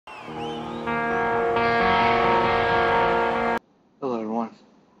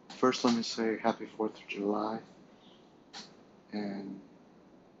First, let me say happy 4th of July. And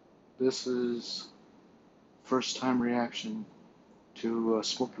this is first time reaction to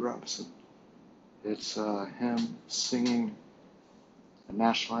Smokey Robinson. It's him singing the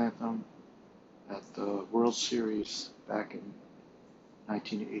national anthem at the World Series back in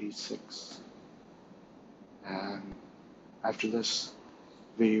 1986. And after this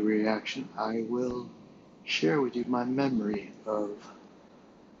video reaction, I will share with you my memory of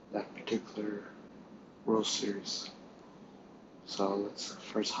that particular World Series. So let's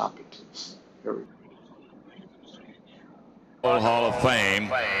first hop into this. Here we go. Hall of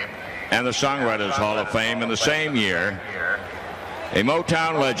Fame and the Songwriters Hall of Fame in the same year, a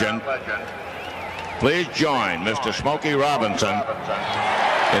Motown legend. Please join Mr. Smokey Robinson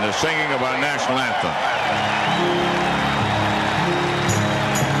in the singing of our national anthem.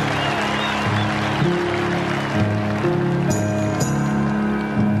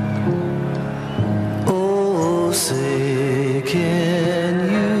 Say, can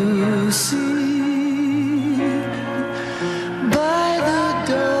you see by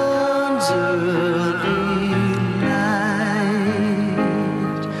the dawn's early light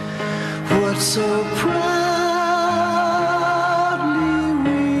what so proudly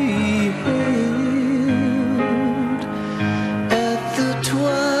we hailed at the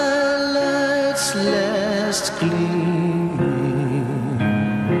twilight's last gleam?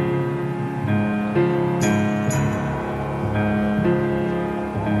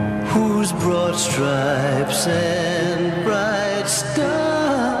 Whose broad stripes and bright stars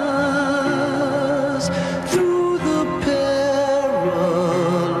through the perilous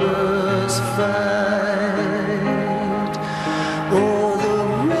fight o'er the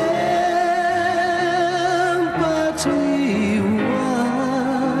ramparts we watched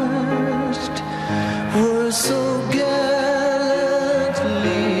were so gallantly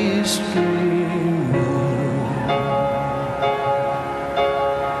streaming.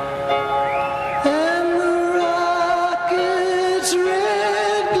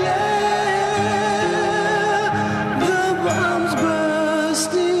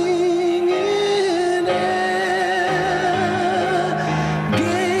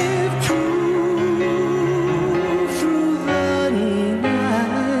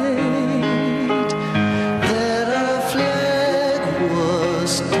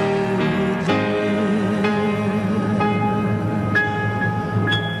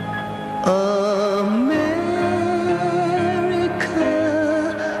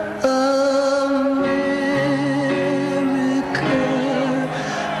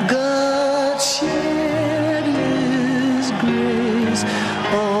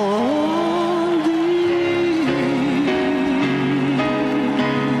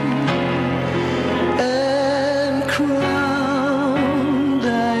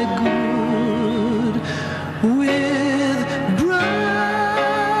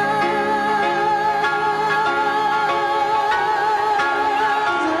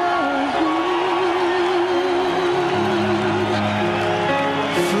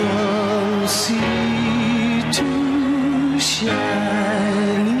 Sea to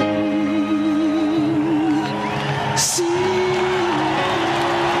shining sea.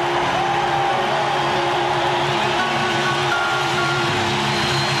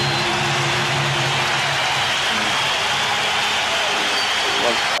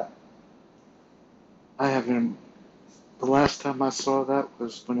 I haven't. The last time I saw that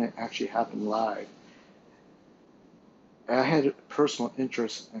was when it actually happened live. I had a personal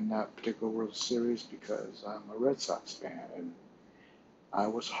interest in that particular World Series because I'm a Red Sox fan, and I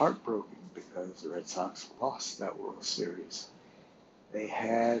was heartbroken because the Red Sox lost that World Series. They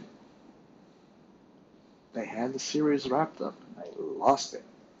had the series wrapped up, and they lost it.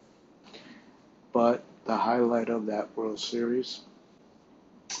 But the highlight of that World Series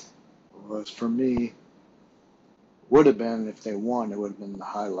was, for me, would have been, if they won, it would have been the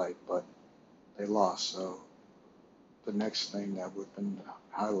highlight, but they lost, so the next thing that would have been the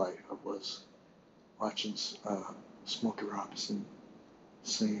highlight was watching Smokey Robinson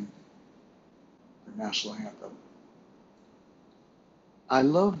sing the national anthem. I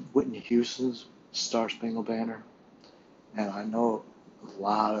love Whitney Houston's Star Spangled Banner, and I know a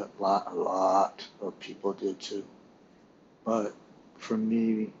lot of people did too. But for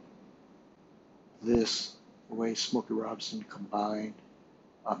me, this way Smokey Robinson combined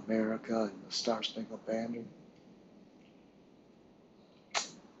America and the Star Spangled Banner,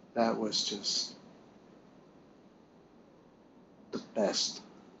 that was just the best.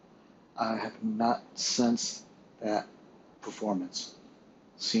 I have not since that performance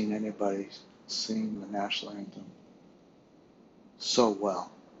seen anybody sing the national anthem so well.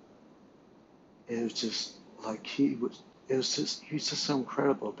 it was just like he's just so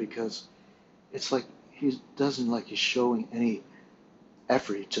incredible because it's like he doesn't like he's showing any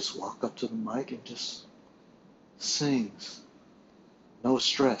effort. He just walk up to the mic and just sings, no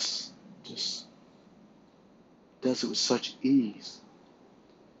stress, just does it with such ease.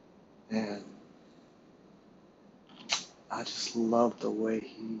 And I just love the way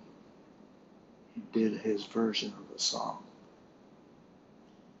he did his version of the song.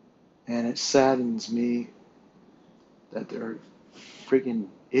 And it saddens me that there are friggin'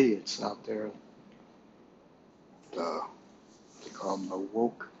 idiots out there, they call them the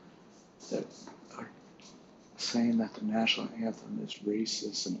woke, that are saying that the national anthem is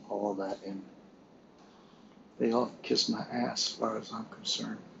racist and all that, and they all kiss my ass as far as I'm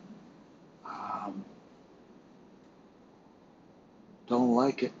concerned. Don't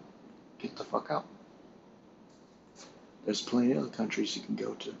like it, get the fuck out. There's plenty of other countries you can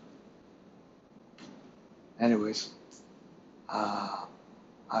go to. Anyways, I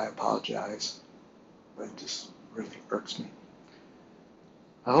apologize, but it just really irks me.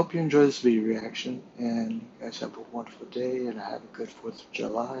 I hope you enjoy this video reaction, and you guys have a wonderful day, and have a good 4th of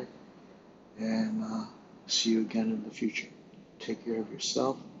July, and see you again in the future. Take care of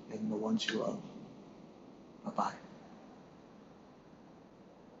yourself and the ones you love. Bye-bye.